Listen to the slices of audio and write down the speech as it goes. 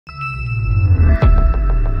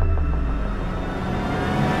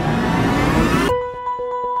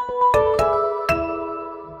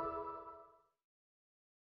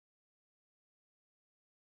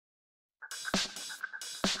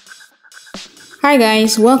Hi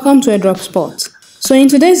guys, welcome to Airdrop Spot. So in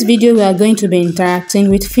today's video we are going to be interacting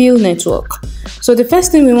with Fuel Network. So the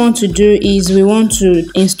first thing we want to do is we want to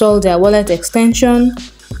install their wallet extension,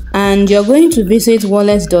 and you're going to visit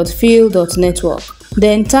wallet.fuel.network.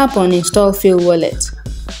 Then tap on install Fuel Wallet.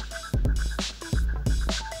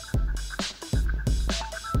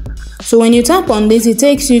 So when you tap on this, it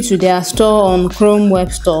takes you to their store on Chrome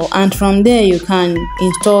Web Store, and from there you can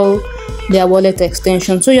install their wallet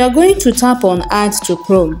extension. So you are going to tap on add to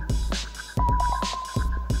Chrome.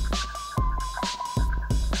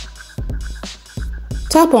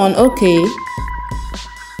 Tap on OK.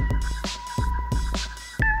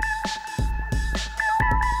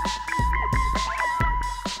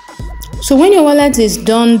 So when your wallet is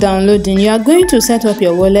done downloading, you are going to set up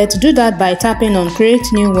your wallet. Do that by tapping on create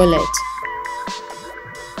new wallet.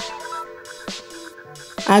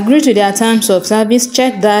 Agree to their terms of service.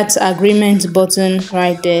 Check that agreement button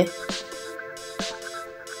right there.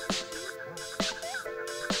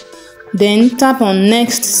 Then tap on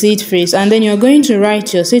next seed phrase, and then you're going to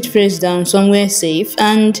write your seed phrase down somewhere safe.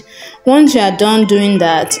 And once you are done doing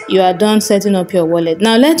that, you are done setting up your wallet.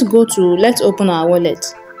 Now let's open our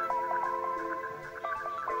wallet.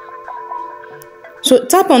 So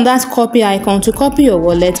tap on that copy icon to copy your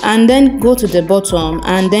wallet, and then go to the bottom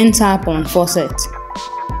and then tap on faucet.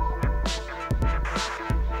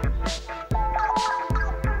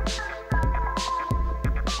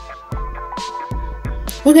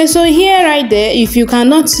 Okay, so here right there, if you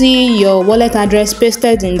cannot see your wallet address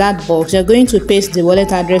pasted in that box, you're going to paste the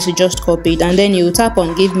wallet address you just copied, and then you tap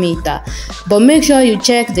on give me ether. But make sure you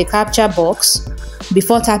check the captcha box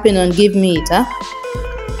before tapping on give me ether.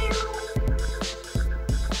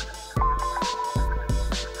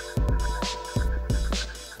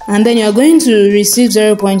 And then you're going to receive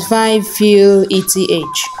 0.5 Fuel ETH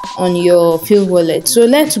on your Fuel wallet. So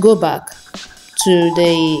let's go back to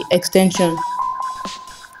the extension.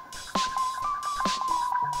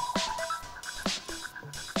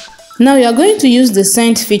 Now you are going to use the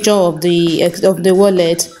send feature of the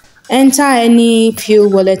wallet. Enter any Fuel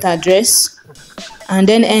wallet address, and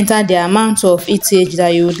then enter the amount of ETH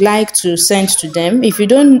that you would like to send to them. If you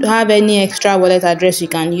don't have any extra wallet address you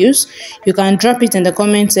can use, you can drop it in the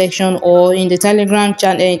comment section or in the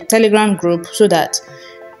Telegram group, so that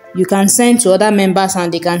you can send to other members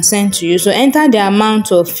and they can send to you. So enter the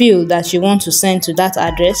amount of Fuel that you want to send to that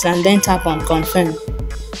address, and then tap on confirm.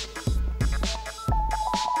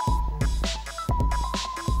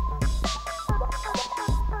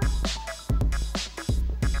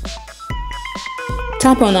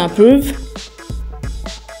 Tap on approve.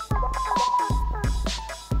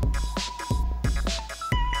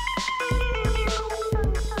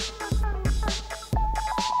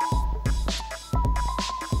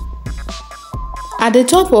 At the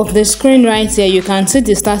top of the screen right here, you can see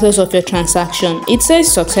the status of your transaction. It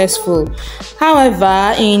says successful.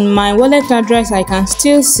 However, in my wallet address, I can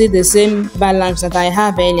still see the same balance that I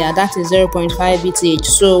have earlier, that is 0.5 ETH.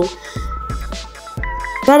 So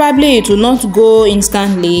probably it will not go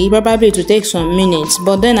instantly, probably it will take some minutes,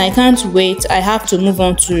 but then I can't wait. I have to move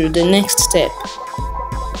on to the next step.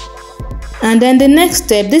 And then the next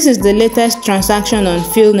step, this is the latest transaction on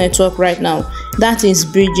Fuel Network right now, that is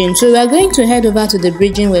bridging. So we are going to head over to the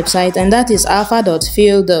bridging website, and that is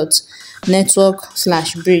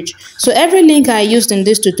alpha.fuel.network/bridge. So every link I used in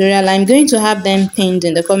this tutorial, I'm going to have them pinned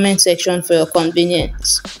in the comment section for your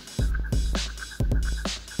convenience.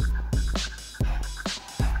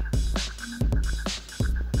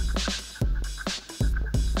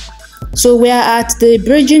 So we are at the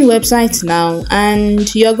bridging website now,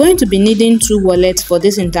 and you're going to be needing two wallets for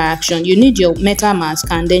this interaction. You need your MetaMask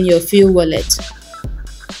and then your Fuel wallet.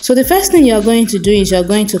 So the first thing you're going to do is you're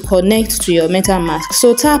going to connect to your MetaMask.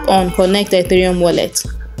 So tap on connect Ethereum wallet.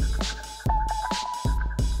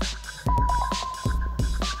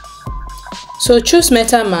 So choose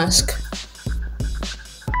MetaMask.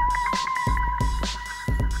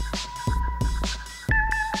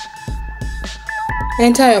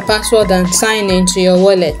 Enter your password and sign into your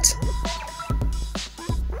wallet.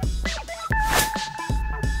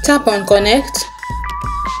 Tap on connect.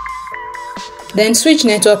 Then switch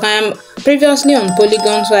network. I am previously on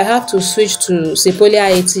Polygon, so I have to switch to Sepolia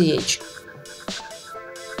ETH.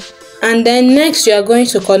 And then next you are going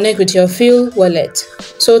to connect with your Fuel wallet.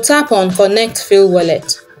 So tap on connect Fuel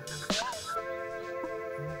wallet.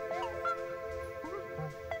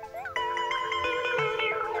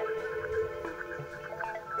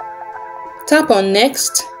 Tap on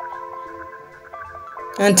next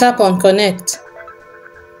and tap on connect.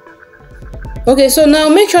 Okay, so now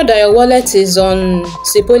make sure that your wallet is on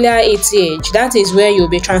Sepolia ETH. That is where you'll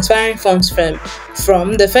be transferring funds from.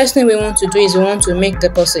 The first thing we want to do is we want to make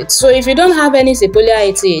deposits. So if you don't have any Sepolia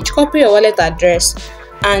ETH, copy your wallet address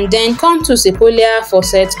and then come to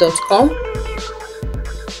sepoliafaucet.com.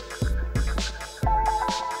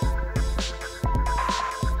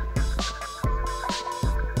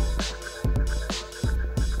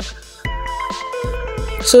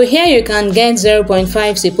 So here you can get 0.5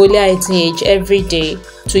 Sepolia ETH every day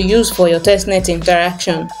to use for your testnet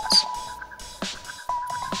interactions.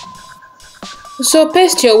 So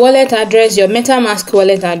paste your wallet address, your MetaMask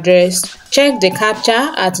wallet address, check the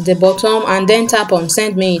captcha at the bottom and then tap on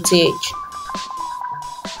send me ETH.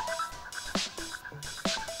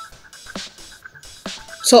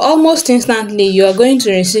 So almost instantly you are going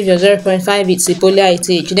to receive your 0.5 Sepolia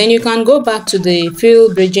ETH. Then you can go back to the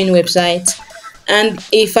Fuel Bridging website. And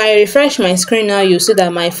if I refresh my screen now, you see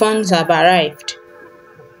that my funds have arrived.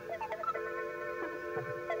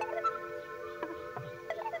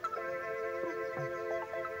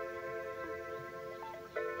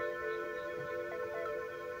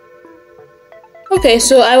 Okay,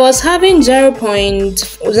 so I was having 0.1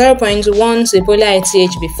 Sepolia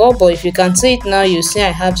ETH before, but if you can see it now, you see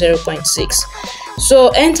I have 0.6. So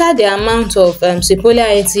enter the amount of Sepolia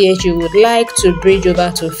ETH you would like to bridge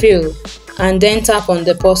over to Fuel, and then tap on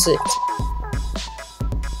deposit.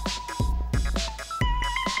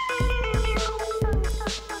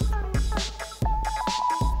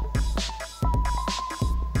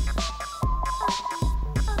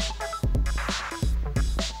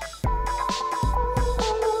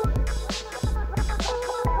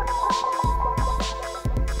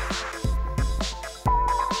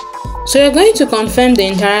 So you're going to confirm the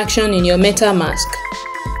interaction in your MetaMask.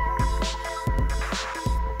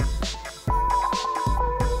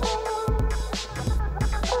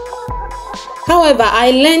 However,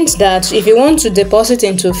 I learned that if you want to deposit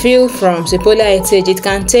into Fuel from Sepolia ETH, it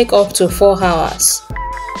can take up to 4 hours.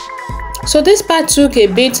 So this part took a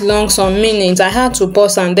bit long, some minutes. I had to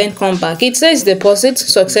pause and then come back. It says deposit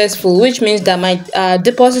successful, which means that my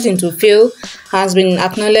deposit into Fuel has been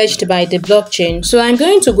acknowledged by the blockchain. So I'm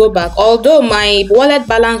going to go back, although my wallet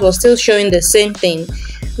balance was still showing the same thing,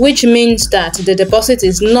 which means that the deposit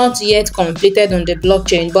is not yet completed on the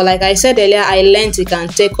blockchain. But like I said earlier, I learned it can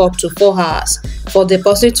take up to 4 hours for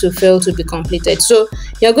deposit to Fuel to be completed. So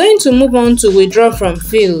you're going to move on to withdraw from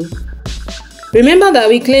Fuel. Remember that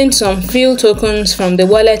we claimed some Fuel tokens from the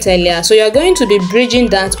wallet earlier, so you're going to be bridging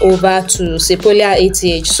that over to Sepolia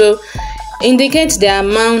ETH. So indicate the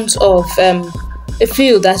amount of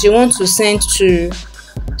Fuel that you want to send to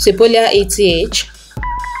Sepolia ETH.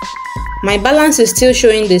 My balance is still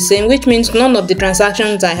showing the same, which means none of the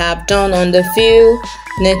transactions I have done on the Fuel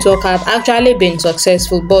network have actually been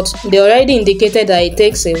successful, but they already indicated that it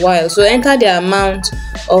takes a while. So enter the amount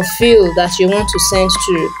of Fuel that you want to send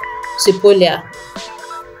to Sepolia.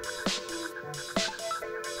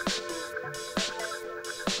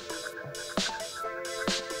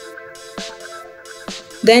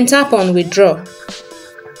 Then tap on withdraw.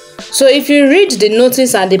 So if you read the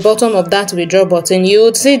notice at the bottom of that withdraw button, you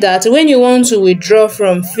would see that when you want to withdraw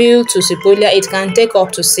from Fuel to Sepolia, it can take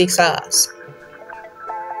up to 6 hours.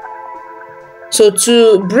 So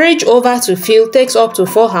to bridge over to Fuel takes up to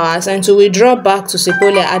 4 hours, and to withdraw back to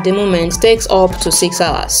Sepolia at the moment takes up to 6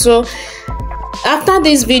 hours. So after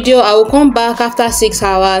this video, I will come back after 6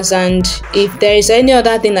 hours, and if there is any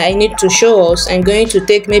other thing I need to show us, I'm going to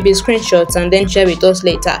take maybe screenshots and then share with us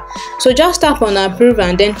later. So just tap on approve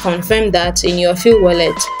and then confirm that in your Fuel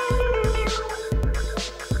wallet.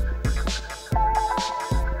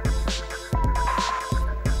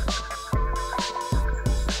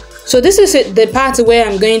 So this is the part where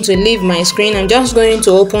I'm going to leave my screen. I'm just going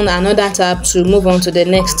to open another tab to move on to the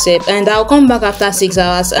next step, and I'll come back after 6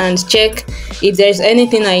 hours and check if there's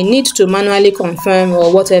anything I need to manually confirm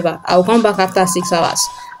or whatever. I'll come back after 6 hours,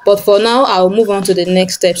 but for now I'll move on to the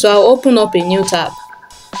next step. So I'll open up a new tab.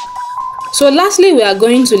 So lastly, we are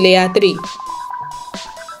going to layer 3.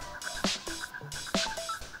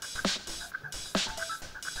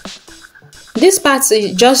 This part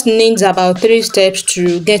just needs about 3 steps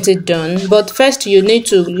to get it done, but first you need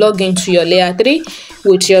to log into your layer 3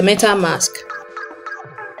 with your MetaMask.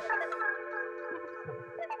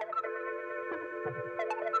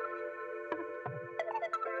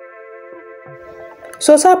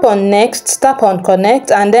 So tap on next, tap on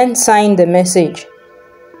connect, and then sign the message.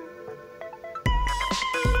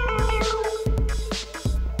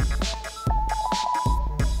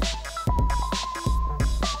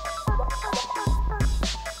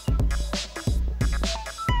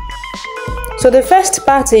 So the first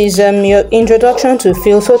part is your introduction to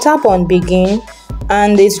Fuel. So tap on begin,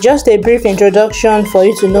 and it's just a brief introduction for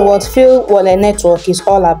you to know what Fuel Wallet Network is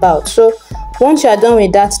all about. So once you are done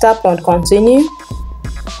with that, tap on continue.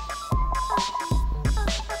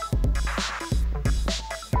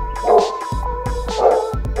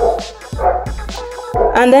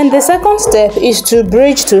 And then the second step is to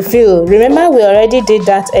bridge to Fuel. Remember, we already did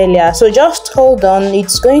that earlier. So just hold on.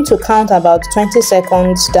 It's going to count about 20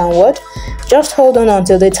 seconds downward. Just hold on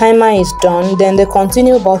until the timer is done. Then the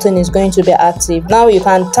continue button is going to be active. Now you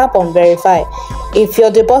can tap on verify. If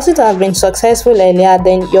your deposit has been successful earlier,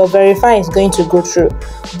 then your verify is going to go through.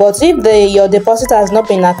 But if your deposit has not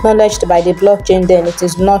been acknowledged by the blockchain, then it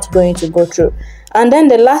is not going to go through. And then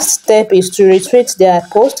the last step is to retweet their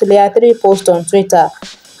post, layer 3 post on Twitter.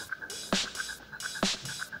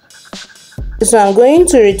 So I'm going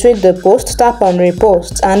to retweet the post, tap on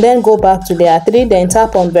repost, and then go back to layer 3, then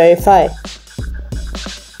tap on verify.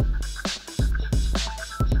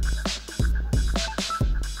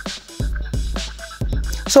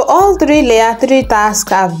 So all 3 layer 3 tasks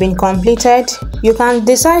have been completed. You can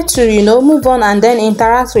decide to, move on and then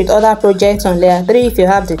interact with other projects on layer 3 if you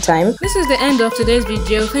have the time. This is the end of today's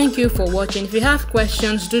video. Thank you for watching. If you have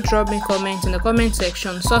questions, do drop me comments in the comment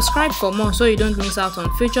section. Subscribe for more so you don't miss out on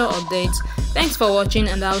future updates. Thanks for watching,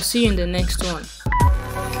 and I'll see you in the next one.